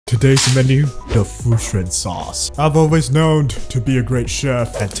Today's menu, the Fu Xuan sauce. I've always known to be a great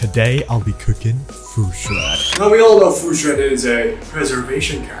chef, and today I'll be cooking Fu Xuan. Now we all know Fu Xuan is a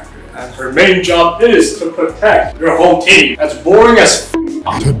preservation character, and her main job is to protect your whole team. That's boring as f.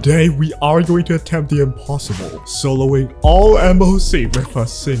 Today we are going to attempt the impossible, soloing all MOC with a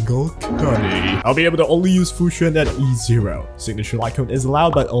single cutty. I'll be able to only use Fu Xuan at E0. Signature light cone is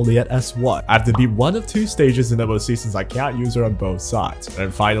allowed, but only at S1. I have to beat one of two stages in MOC since I can't use her on both sides.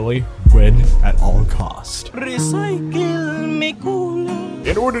 And finally, win at all cost.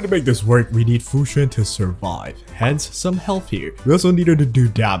 In order to make this work, we need Fu Xuan to survive, hence some health here. We also need her to do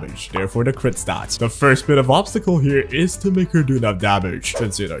damage, therefore the crit stats. The first bit of obstacle here is to make her do enough damage,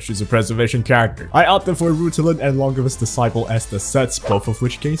 since you know, she's a preservation character. I opted for Rutilant and Longevous Disciple as the sets, both of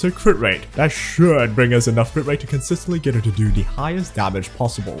which gains her crit rate. That should bring us enough crit rate to consistently get her to do the highest damage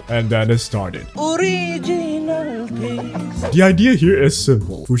possible. And then it started. The idea here is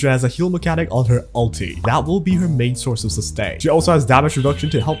simple. Fu Xuan has a heal mechanic on her ulti. That will be her main source of sustain. She also has damage reduction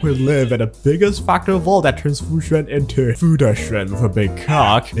to help her live, and the biggest factor of all that turns Fu Xuan into Fu Xuan with a big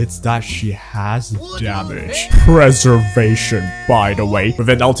cock, it's that she has damage. Preservation, by the way. With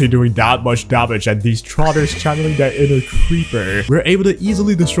an ulti doing that much damage and these trotters channeling their inner creeper, we're able to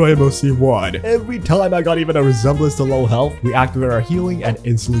easily destroy MOC 1. Every time I got even a resemblance to low health, we activate our healing and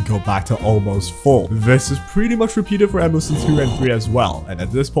instantly go back to almost full. This is pretty much repeated for MOC 2 and 3 as well, and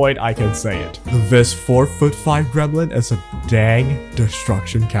at this point I can say it. This 4'5" gremlin is a dang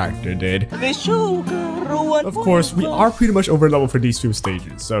destruction character, dude. Of course, we are pretty much over level for these few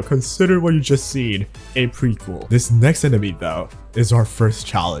stages, so consider what you just seen a prequel. This next enemy though is our first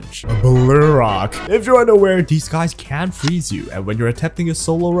challenge, a blue rock. If you're unaware, these guys can freeze you, and when you're attempting a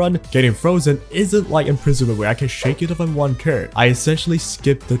solo run, getting frozen isn't like imprisonment where I can shake it off in one turn. I essentially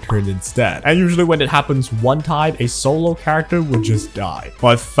skip the turn instead, and usually when it happens one time, a solo character would just die.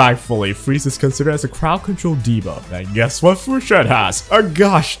 But thankfully, freeze is considered as a crowd control debuff, and guess what Fu Xuan has? A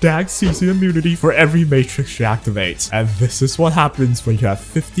gosh dang CC immunity for every matrix she activates. And this is what happens when you have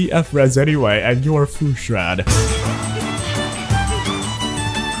 50 F res anyway and you're Fu Xuan.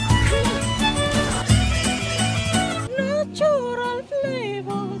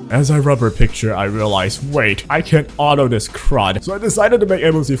 As I rub her picture, I realized, wait, I can't auto this crud. So I decided to make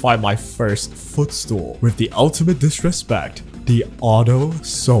MOC 5 my first footstool with the ultimate disrespect. The auto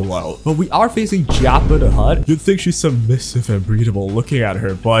solo. But we are facing Jappa the Hut. You'd think she's submissive and breathable looking at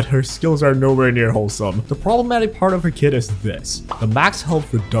her, but her skills are nowhere near wholesome. The problematic part of her kit is this, the max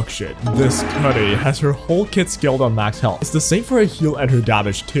health reduction. This cutty has her whole kit scaled on max health. It's the same for her heal and her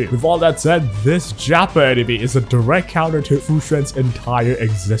damage too. With all that said, this Jappa enemy is a direct counter to Fu Xuan's entire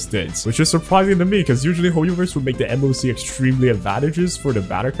existence, which is surprising to me because usually Hoyoverse would make the MOC extremely advantageous for the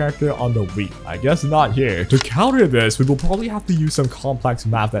banner character on the weak. I guess not here. To counter this, we will probably have to use some complex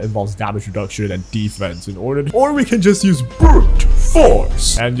math that involves damage reduction and defense in order to, or we can just use brute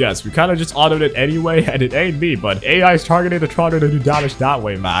force. And yes, we kind of just autoed it anyway, and it ain't me, but AI is targeting the trotter to do damage that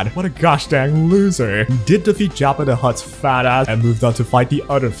way, man. What a gosh dang loser. We did defeat Jappa the Hut's fat ass and moved on to fight the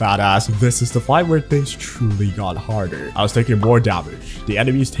other fat ass. This is the fight where things truly got harder. I was taking more damage. The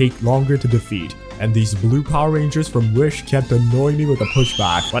enemies take longer to defeat, and these blue Power Rangers from Wish kept annoying me with a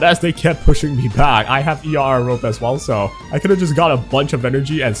pushback. But as they kept pushing me back, I have ER rope as well, so I could have just got a bunch of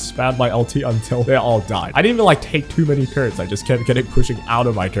energy and spammed my ulti until they all died. I didn't even like take too many turns, I just kept getting pushing out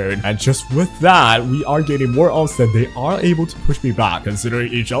of my turn. And just with that, we are gaining more ults than they are able to push me back.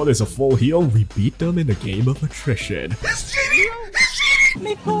 Considering each ult is a full heal, we beat them in a game of attrition.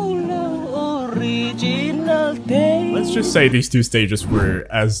 Let's just say these two stages were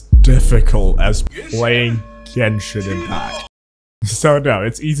as difficult as playing Genshin Impact. So no,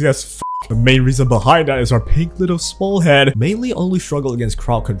 it's easy as f. The main reason behind that is our pink little small head mainly only struggle against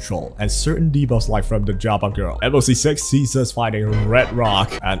crowd control and certain debuffs like from the Jappa girl. MOC 6 sees us fighting Red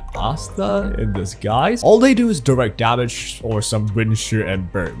Rock and Asta in disguise. All they do is direct damage or some wind shear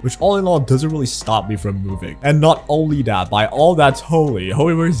and burn, which all in all doesn't really stop me from moving. And not only that, by all that's holy,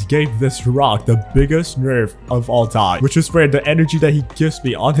 Hoyoverse gave this rock the biggest nerf of all time, which is where the energy that he gives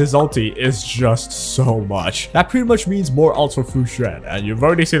me on his ulti is just so much. That pretty much means more ults for Fu Xuan, and you've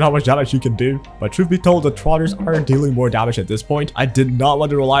already seen how much damage you can do, but truth be told, the trotters aren't dealing more damage at this point. I did not want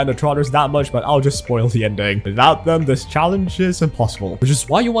to rely on the trotters that much, but I'll just spoil the ending. Without them, this challenge is impossible, which is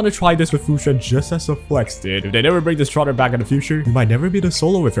why you want to try this with Fu Xuan just as a flex did. If they never bring this trotter back in the future, you might never be the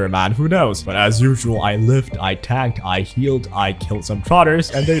solo with her, man, who knows. But as usual, I lived, I tanked, I healed, I killed some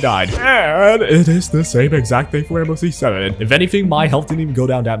trotters, and they died. And it is the same exact thing for MOC 7. If anything, my health didn't even go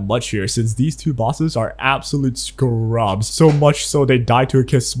down that much here, since these two bosses are absolute scrubs, so much so they died to a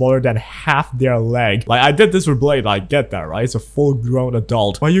kid smaller than half their leg. Like, I did this for Blade, I get that, right? It's a full-grown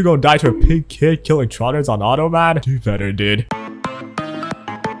adult. Why you gonna die to a pig kid killing trotters on auto, man? Do better, dude.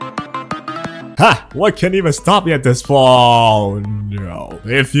 Ha! What can even stop me at this point? Oh, no.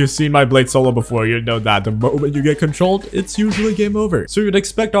 If you've seen my Blade solo before, you know that the moment you get controlled, it's usually game over. So you'd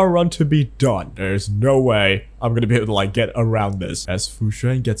expect our run to be done. There's no way I'm gonna be able to, like, get around this as Fu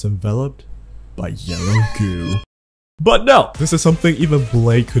Xuan gets enveloped by yellow goo. But no, this is something even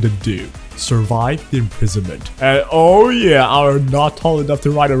Blade couldn't do. Survive the imprisonment. And oh yeah, our not tall enough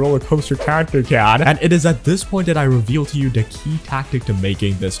to ride a roller coaster character can. And it is at this point that I reveal to you the key tactic to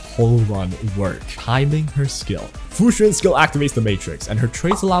making this whole run work. Timing her skill. Fu Xuan's skill activates the matrix, and her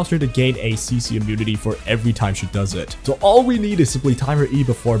trace allows her to gain a CC immunity for every time she does it. So all we need is simply time her E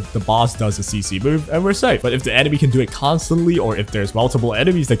before the boss does a CC move, and we're safe. But if the enemy can do it constantly, or if there's multiple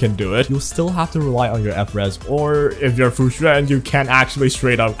enemies that can do it, you'll still have to rely on your F-res, or if you're Fu Xuan, you can actually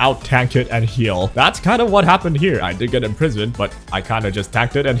straight up out-tank it and heal. That's kind of what happened here. I did get imprisoned, but I kind of just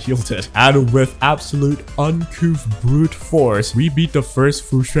tanked it and healed it. And with absolute uncouth brute force, we beat the first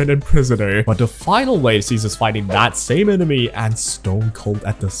Fu Xuan imprisoner. But the final wave sees us fighting that same enemy and Stone Cold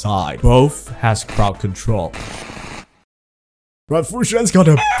at the side. Both has crowd control. But Fu Xuan's got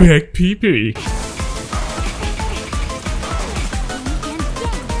a big PP.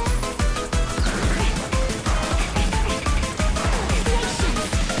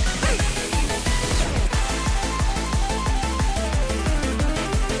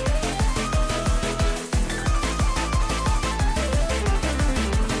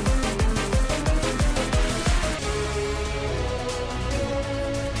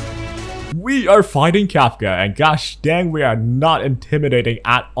 We are fighting Kafka, and gosh dang, we are not intimidating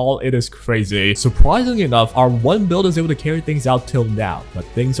at all. It is crazy. Surprisingly enough, our one build is able to carry things out till now, but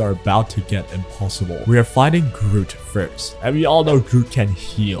things are about to get impossible. We are fighting Groot first, and we all know Groot can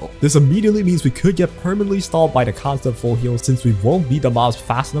heal. This immediately means we could get permanently stalled by the constant full heal since we won't beat the mobs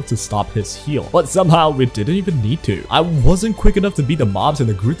fast enough to stop his heal. But somehow we didn't even need to. I wasn't quick enough to beat the mobs, and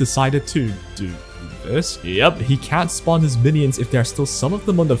the Groot decided to do this. Yep, he can't spawn his minions if there are still some of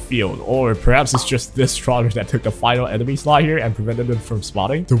them on the field, or perhaps it's just this trotter that took the final enemy slot here and prevented them from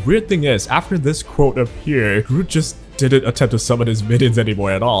spawning. The weird thing is, after this quote appeared, Groot just didn't attempt to summon his minions anymore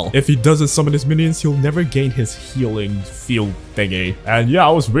at all. If he doesn't summon his minions, he'll never gain his healing field thingy. And yeah,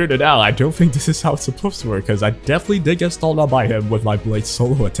 I was weirded out. I don't think this is how it's supposed to work, because I definitely did get stalled out by him with my Blade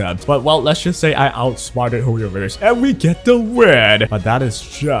solo attempt. But well, let's just say I outsmarted Hoyoverse, and we get the win! But that is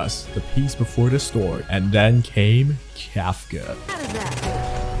just the piece before the storm. And then came Kafka.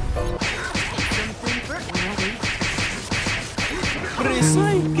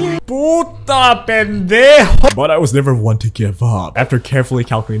 Puta pendejo! But I was never one to give up. After carefully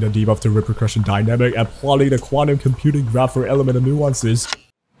calculating the debuff to repercussion dynamic and plotting the quantum computing graph for elemental nuances,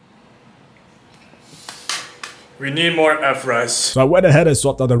 We need more F-res. so I went ahead and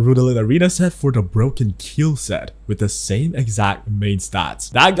swapped out the Rudolin Arena set for the Broken Kill set with the same exact main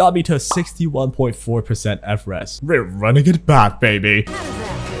stats. That got me to 61.4% F-res. We're running it back, baby.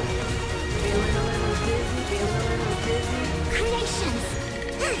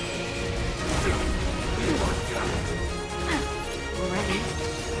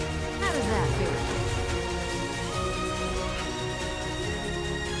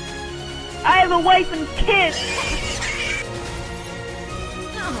 I have a wife and kids!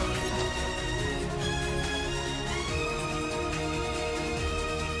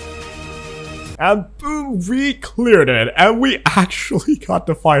 And boom, we cleared it. And we actually got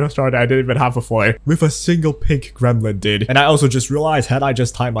the final star that I didn't even have before with a single pink gremlin, dude. And I also just realized, had I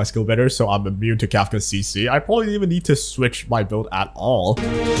just timed my skill better so I'm immune to Kafka's CC, I probably didn't even need to switch my build at all.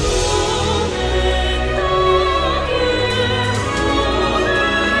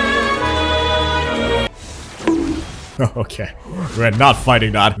 Okay, we're not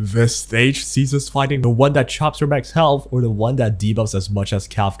fighting that. This stage sees us fighting the one that chops her max health or the one that debuffs as much as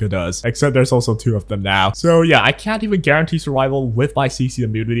Kafka does. Except there's also two of them now. So yeah, I can't even guarantee survival with my CC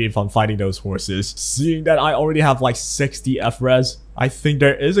immunity if I'm fighting those horses. Seeing that I already have like 60 F-res, I think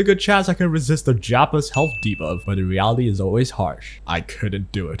there is a good chance I can resist the Jappa's health debuff. But the reality is always harsh. I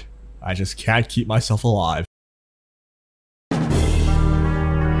couldn't do it. I just can't keep myself alive.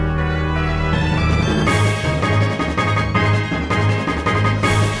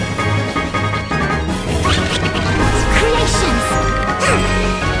 Creation!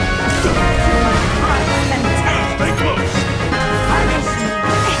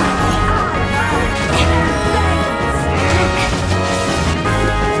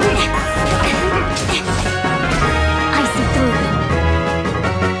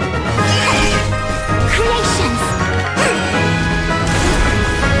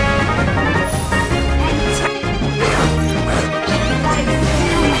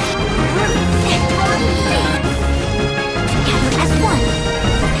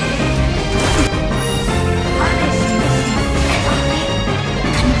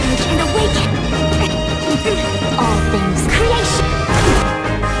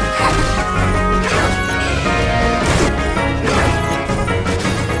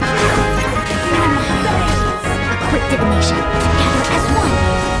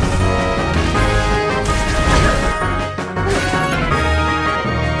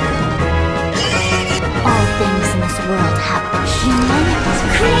 have human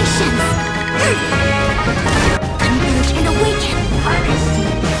creations. Converge and awaken.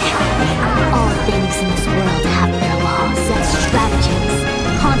 All things in this world have their laws and strategies.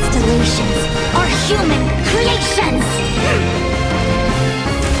 Constellations are human creations.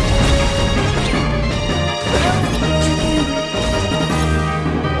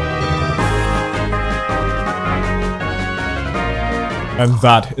 And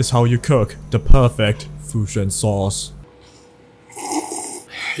that is how you cook the perfect Fu Xuan sauce.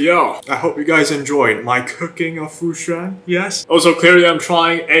 Yo, I hope you guys enjoyed my cooking of Fu Xuan, yes? Also, clearly I'm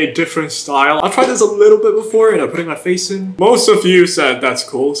trying a different style. I tried this a little bit before, putting my face in. Most of you said that's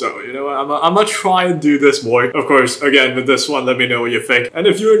cool, so you know what, I'm gonna try and do this more. Of course, again, with this one, let me know what you think. And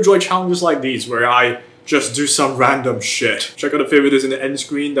if you enjoy challenges like these, where I just do some random shit, check out the favorites in the end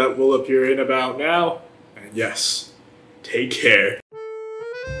screen that will appear in about now. And yes, take care.